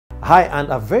Hi, and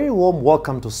a very warm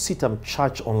welcome to CITAM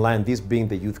Church Online, this being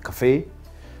the Youth Cafe.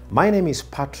 My name is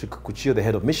Patrick Kuchio, the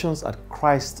Head of Missions at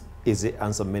Christ is the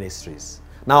Answer Ministries.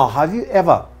 Now, have you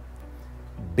ever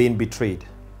been betrayed?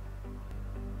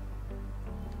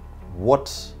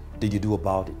 What did you do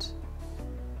about it?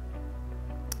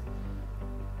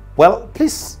 Well,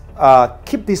 please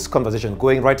keep this conversation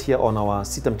going right here on our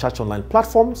CITAM Church Online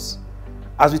platforms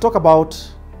as we talk about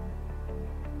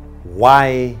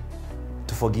why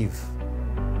to forgive.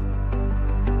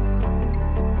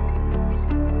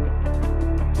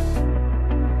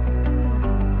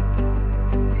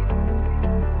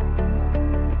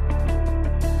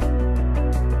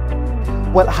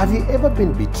 Well, have you ever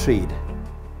been betrayed?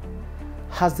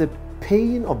 Has the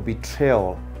pain of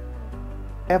betrayal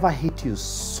ever hit you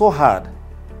so hard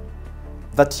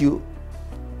that you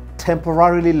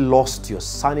temporarily lost your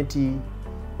sanity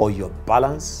or your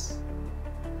balance?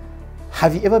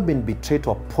 Have you ever been betrayed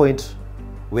to a point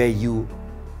where you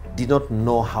did not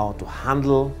know how to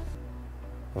handle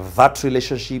that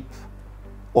relationship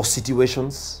or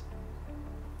situations?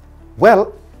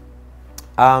 Well,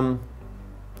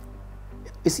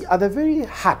 you see, at the very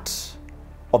heart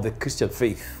of the Christian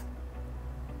faith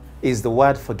is the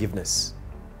word forgiveness.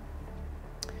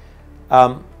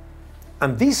 And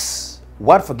this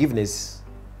word forgiveness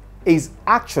is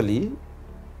actually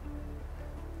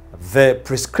the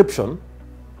prescription,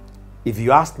 if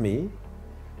you ask me,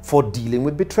 for dealing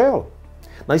with betrayal.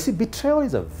 Now, you see, betrayal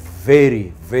is a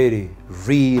very, very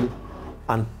real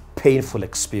and painful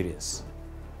experience.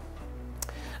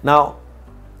 Now,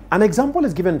 an example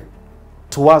is given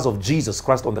to us of Jesus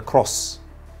Christ on the cross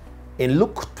in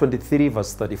Luke 23,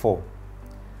 verse 34.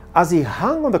 As he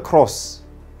hung on the cross,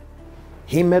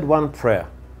 he made one prayer: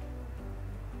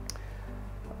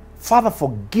 Father,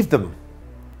 forgive them,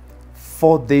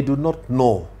 for they do not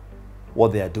know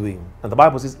what they are doing. And the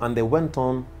Bible says, and they went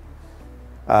on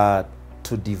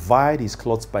to divide his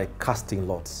clothes by casting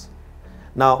lots.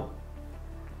 Now,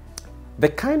 the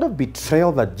kind of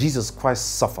betrayal that Jesus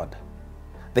Christ suffered,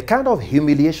 the kind of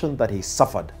humiliation that he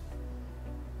suffered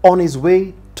on his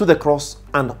way to the cross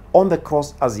and on the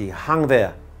cross as he hung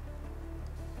there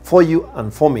for you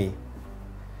and for me,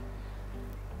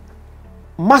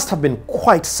 must have been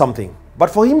quite something. But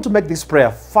for him to make this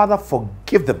prayer, Father,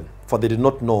 forgive them, for they do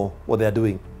not know what they are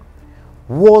doing,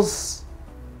 was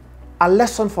a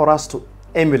lesson for us to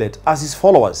emulate as his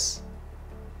followers.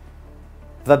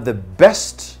 That the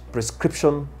best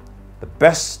prescription, the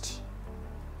best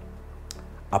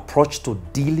approach to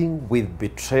dealing with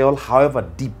betrayal, however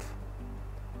deep,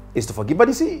 is to forgive. But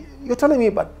you see, you're telling me,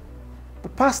 but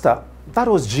Pastor, that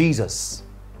was Jesus.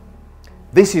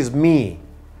 This is me.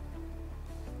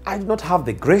 I do not have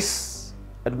the grace.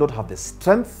 I do not have the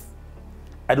strength.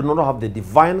 I do not have the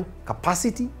divine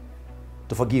capacity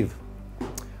to forgive.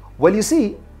 Well, you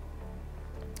see,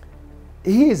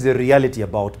 here is the reality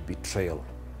about betrayal.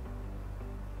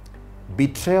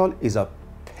 Betrayal is a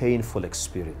painful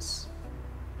experience.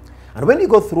 And when you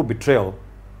go through betrayal,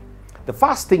 the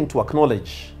first thing to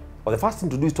acknowledge, or the first thing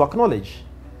to do, is to acknowledge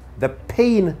the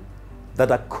pain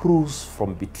that accrues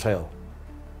from betrayal.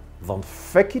 Don't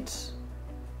fake it.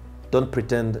 Don't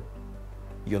pretend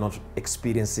you're not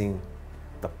experiencing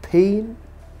the pain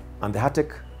and the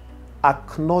heartache.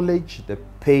 Acknowledge the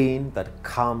pain that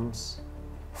comes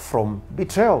from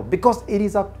betrayal, because it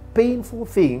is a painful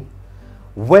thing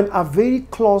when a very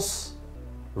close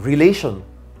relation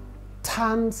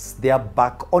turns their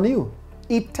back on you.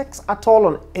 It takes a toll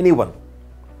on anyone.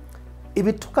 If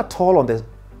it took a toll on the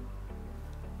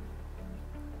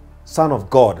Son of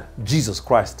God, Jesus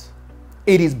Christ,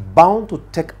 it is bound to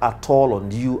take a toll on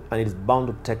you, and it is bound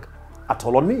to take a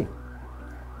toll on me.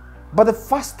 But the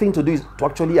first thing to do is to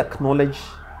actually acknowledge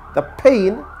the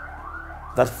pain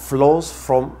that flows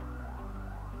from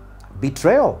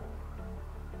betrayal.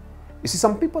 You see,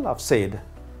 some people have said,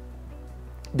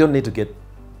 you don't need to get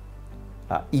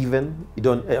even. You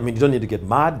don't need to get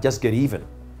mad, just get even.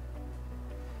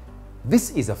 This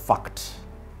is a fact.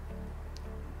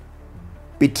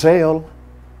 Betrayal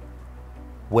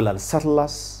will unsettle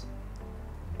us.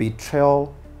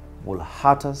 Betrayal will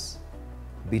hurt us.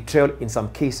 Betrayal, in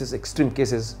some cases, extreme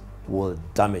cases, will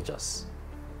damage us.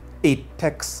 It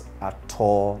takes a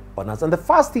toll on us. And the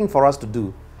first thing for us to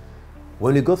do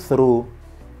when we go through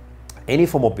any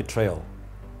form of betrayal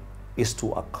is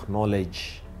to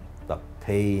acknowledge the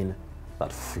pain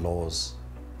that flows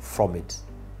from it.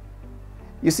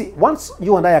 You see, once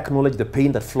you and I acknowledge the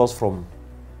pain that flows from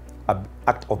an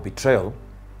act of betrayal,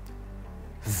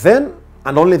 then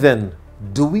and only then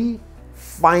do we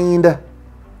find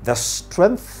the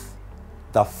strength,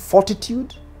 the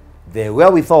fortitude, the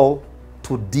wherewithal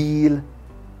to deal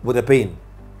with the pain.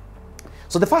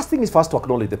 So the first thing is for us to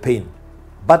acknowledge the pain.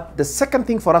 But the second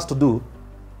thing for us to do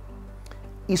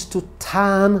is to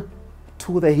turn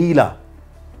to the healer.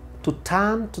 To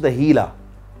turn to the healer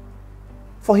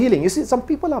for healing. You see, some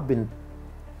people have been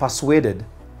persuaded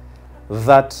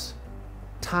that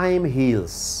time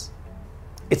heals.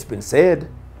 It's been said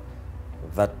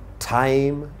that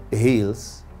time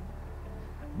heals.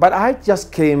 But I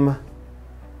just came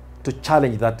to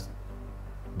challenge that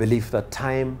belief that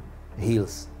time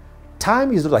heals.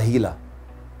 Time is not a healer.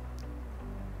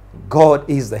 God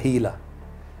is the healer.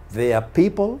 There are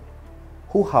people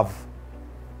who have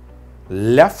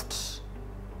left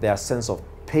their sense of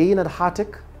pain and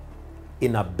heartache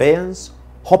in abeyance,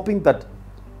 hoping that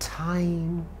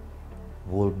time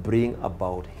will bring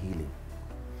about healing.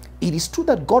 It is true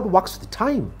that God works with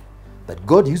time, that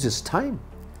God uses time.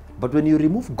 But when you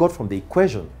remove God from the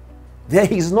equation,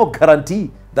 there is no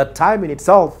guarantee that time in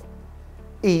itself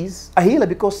is a healer,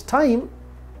 because time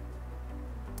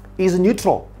is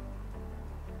neutral.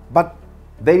 But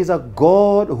there is a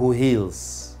God who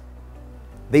heals.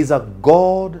 There is a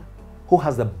God who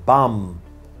has the balm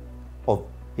of,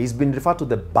 he's been referred to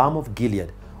the balm of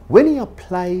Gilead. When he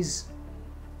applies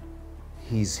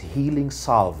his healing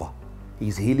salve,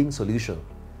 his healing solution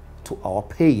to our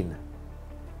pain,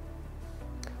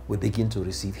 we begin to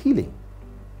receive healing.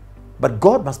 But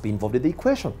God must be involved in the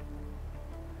equation.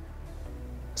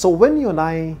 So when you and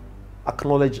I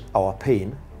acknowledge our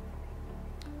pain,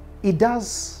 it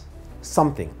does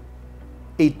something.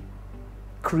 It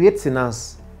creates in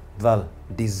us the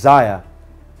desire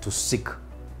to seek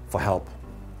for help.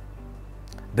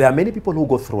 There are many people who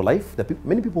go through life. There are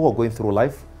many people who are going through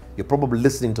life. You're probably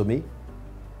listening to me.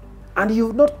 And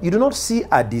you do not see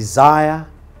a desire,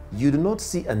 you do not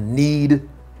see a need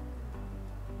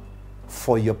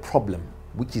for your problem,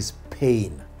 which is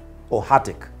pain or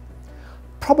heartache.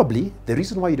 Probably the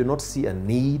reason why you do not see a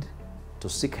need to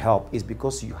seek help is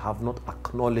because you have not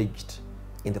acknowledged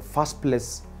in the first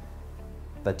place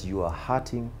that you are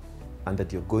hurting and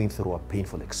that you're going through a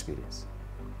painful experience.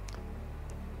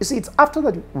 You see, it's after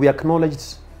that we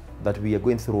acknowledged that we are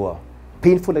going through a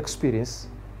painful experience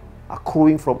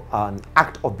accruing from an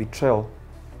act of betrayal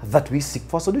that we seek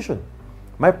for a solution.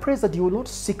 My prayer is that you will not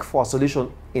seek for a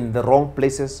solution in the wrong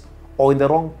places or in the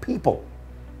wrong people,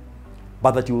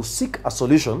 but that you will seek a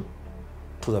solution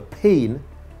to the pain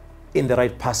in the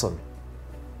right person.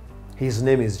 His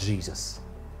name is Jesus.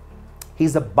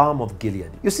 He's the balm of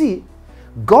Gilead. You see,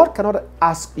 God cannot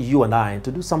ask you and I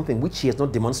to do something which he has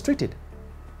not demonstrated.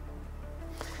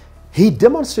 He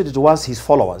demonstrated to us, his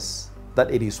followers,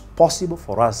 that it is possible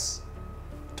for us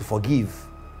to forgive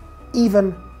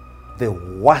even the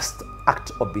worst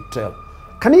act of betrayal.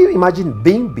 Can you imagine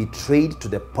being betrayed to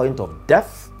the point of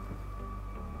death?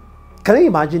 Can you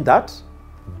imagine that?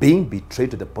 Being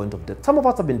betrayed to the point of death. Some of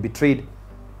us have been betrayed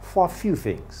for a few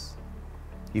things.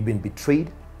 You've been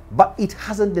betrayed, but it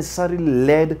hasn't necessarily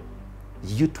led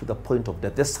you to the point of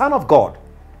death. The Son of God,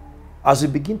 as we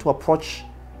begin to approach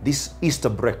this Easter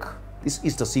break, this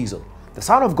Easter season, the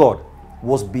Son of God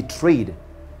was betrayed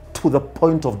to the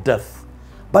point of death.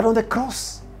 But on the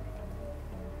cross,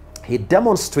 he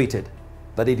demonstrated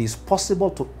that it is possible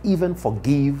to even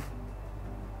forgive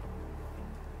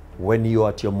when you're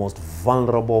at your most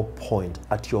vulnerable point,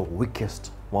 at your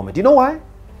weakest moment. You know why?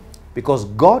 Because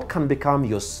God can become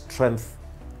your strength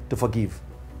to forgive.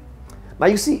 Now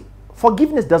you see,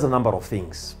 forgiveness does a number of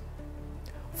things.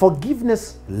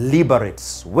 Forgiveness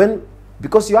liberates.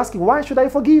 Because you're asking, why should I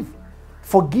forgive?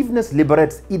 Forgiveness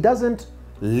liberates. It doesn't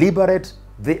liberate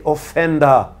the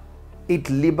offender. It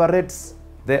liberates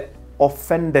the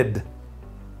offended.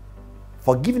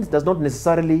 Forgiveness does not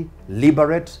necessarily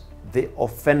liberate the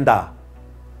offender.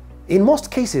 In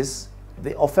most cases,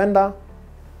 the offender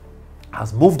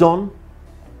has moved on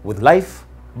with life,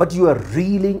 but you are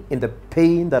reeling in the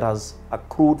pain that has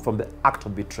accrued from the act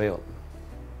of betrayal.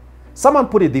 Someone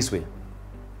put it this way: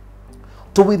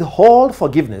 to withhold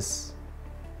forgiveness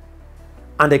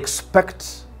and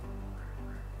expect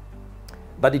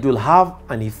that it will have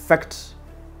an effect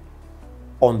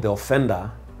on the offender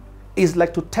is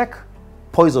like to take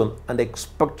poison and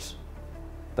expect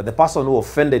that the person who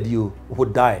offended you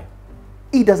would die.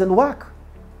 It doesn't work.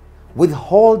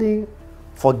 Withholding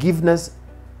forgiveness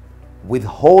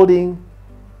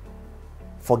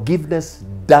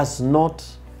does not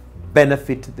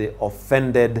benefit the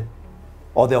offended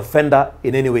or the offender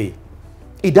in any way.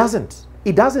 It doesn't.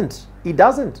 It doesn't. It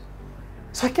doesn't.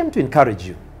 So I came to encourage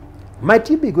you. Might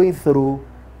you be going through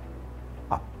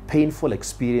a painful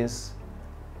experience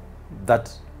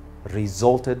that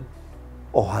resulted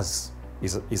or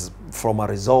is from a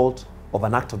result of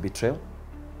an act of betrayal?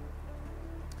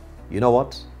 You know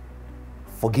what?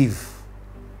 Forgive.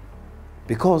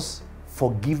 Because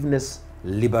forgiveness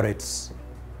liberates.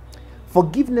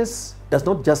 Forgiveness does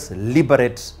not just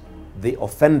liberate the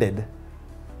offended,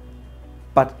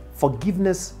 but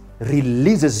forgiveness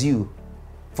releases you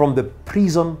from the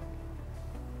prison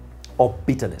of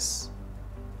bitterness.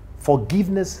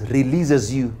 Forgiveness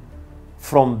releases you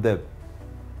from the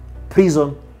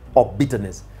prison of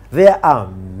bitterness. There are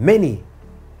many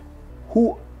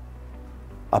who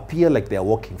appear like they are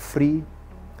walking free.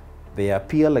 They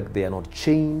appear like they are not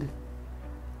chained,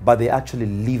 but they're actually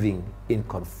living in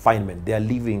confinement. They are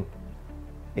living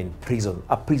in prison,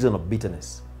 a prison of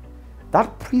bitterness.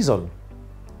 That prison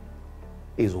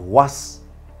is worse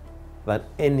than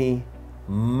any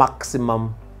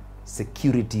maximum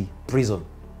security prison,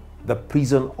 the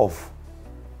prison of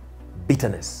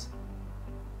bitterness.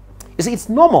 You see, it's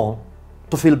normal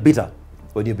to feel bitter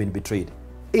when you've been betrayed.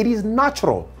 It is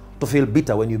natural to feel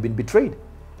bitter when you've been betrayed.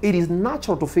 It is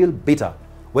natural to feel bitter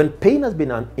when pain has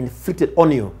been inflicted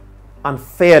on you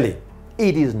unfairly.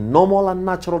 It is normal and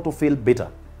natural to feel bitter.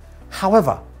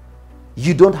 However,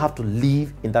 you don't have to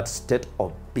live in that state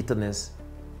of bitterness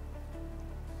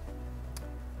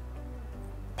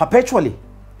perpetually.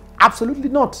 Absolutely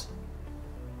not.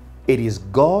 It is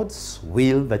God's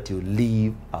will that you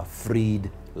live a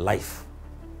freed life.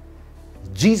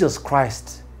 Jesus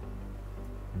Christ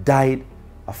died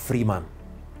a free man.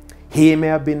 He may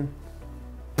have been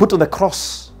put on the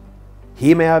cross.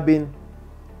 He may have been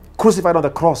crucified on the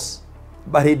cross,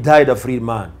 but he died a free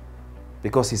man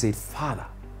because he said, Father,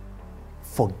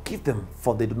 forgive them,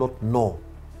 for they do not know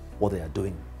what they are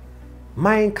doing.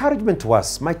 My encouragement to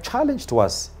us, my challenge to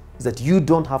us, is that you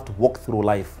don't have to walk through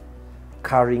life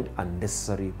carrying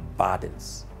unnecessary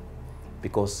burdens.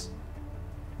 Because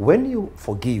when you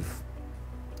forgive,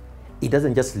 it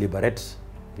doesn't just liberate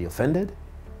the offended,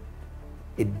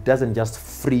 it doesn't just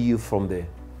free you from the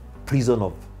prison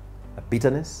of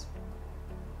bitterness,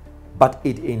 but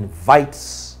it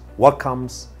invites,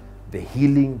 welcomes the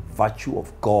healing virtue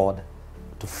of God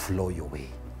to flow your way.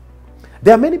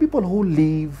 There are many people who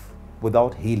live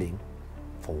without healing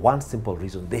for one simple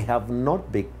reason: they have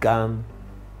not begun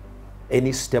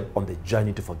any step on the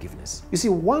journey to forgiveness. You see,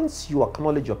 once you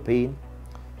acknowledge your pain,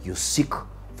 you seek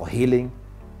for healing,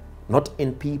 not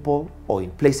in people or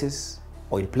in places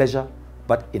or in pleasure,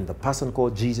 but in the person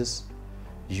called Jesus.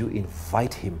 You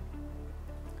invite him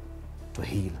to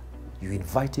heal. You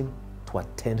invite him to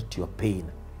attend to your pain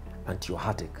and to your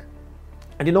heartache.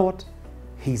 And you know what?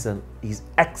 He's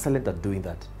excellent at doing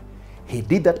that. He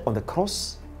did that on the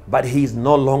cross, but he is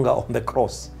no longer on the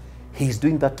cross. He's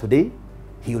doing that today.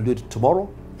 He will do it tomorrow.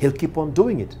 He'll keep on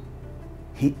doing it.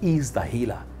 He is the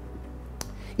healer.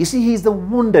 You see, he is the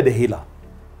wounded healer.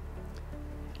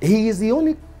 He is the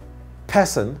only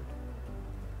person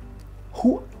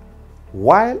who,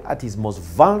 while at his most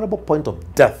vulnerable point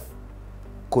of death,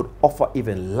 could offer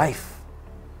even life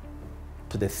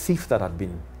to the thief that had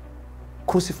been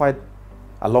crucified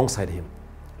alongside him,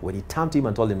 when he turned to him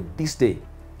and told him, this day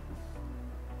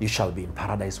you shall be in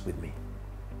paradise with me.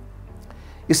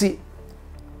 You see,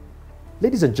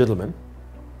 ladies and gentlemen,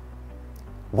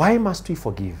 why must we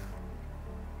forgive?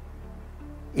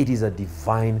 It is a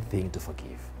divine thing to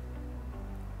forgive.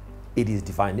 It is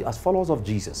divine. As followers of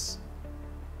Jesus,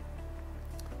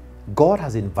 God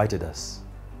has invited us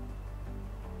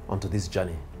onto this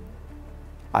journey.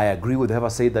 I agree with whoever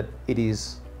said that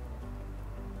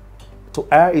to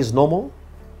err is normal,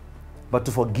 but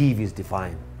to forgive is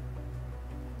divine.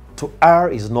 To err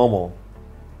is normal,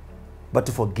 but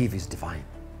to forgive is divine.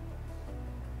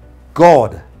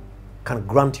 God can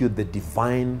grant you the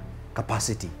divine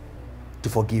capacity to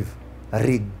forgive,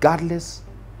 regardless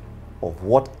of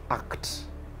what act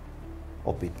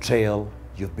of betrayal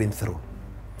you've been through.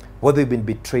 Whether you've been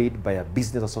betrayed by a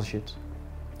business associate,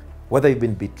 whether you've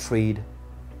been betrayed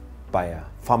by a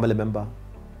family member,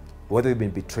 whether you've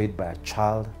been betrayed by a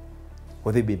child,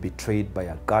 whether you've been betrayed by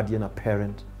a guardian, a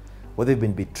parent, whether you've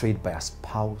been betrayed by a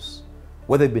spouse,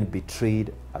 whether you've been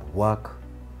betrayed at work,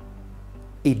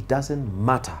 it doesn't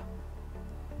matter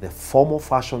the form or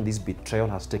fashion this betrayal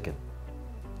has taken.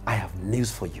 I have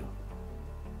news for you.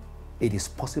 It is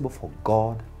possible for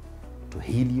God to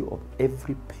heal you of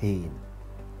every pain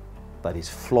that is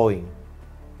flowing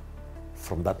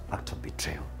from that act of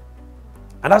betrayal.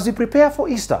 And as we prepare for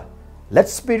Easter,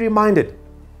 let's be reminded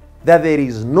that there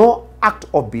is no act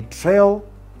of betrayal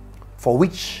for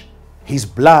which his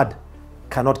blood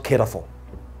cannot cater for.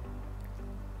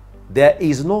 There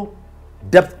is no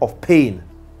depth of pain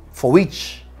for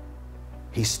which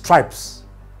his stripes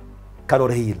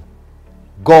cannot heal.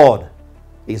 God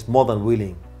is more than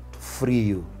willing to free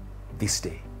you this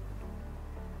day.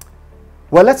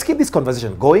 Well, let's keep this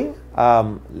conversation going. I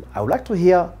would like to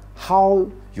hear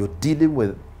how you're dealing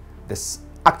with this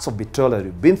acts of betrayal that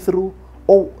you've been through,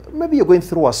 or maybe you're going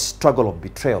through a struggle of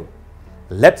betrayal.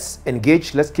 Let's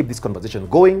engage. Let's keep this conversation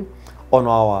going on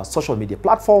our social media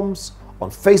platforms, on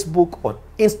Facebook, on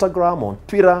Instagram, on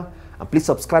Twitter, and please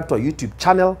subscribe to our YouTube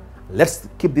channel. Let's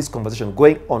keep this conversation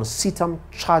going on CITAM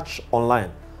Church Online.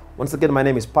 Once again, my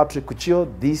name is Patrick Kuchio.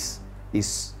 This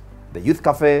is the Youth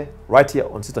Cafe right here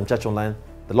on CITAM Church Online.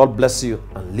 The Lord bless you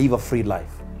and live a free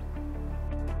life.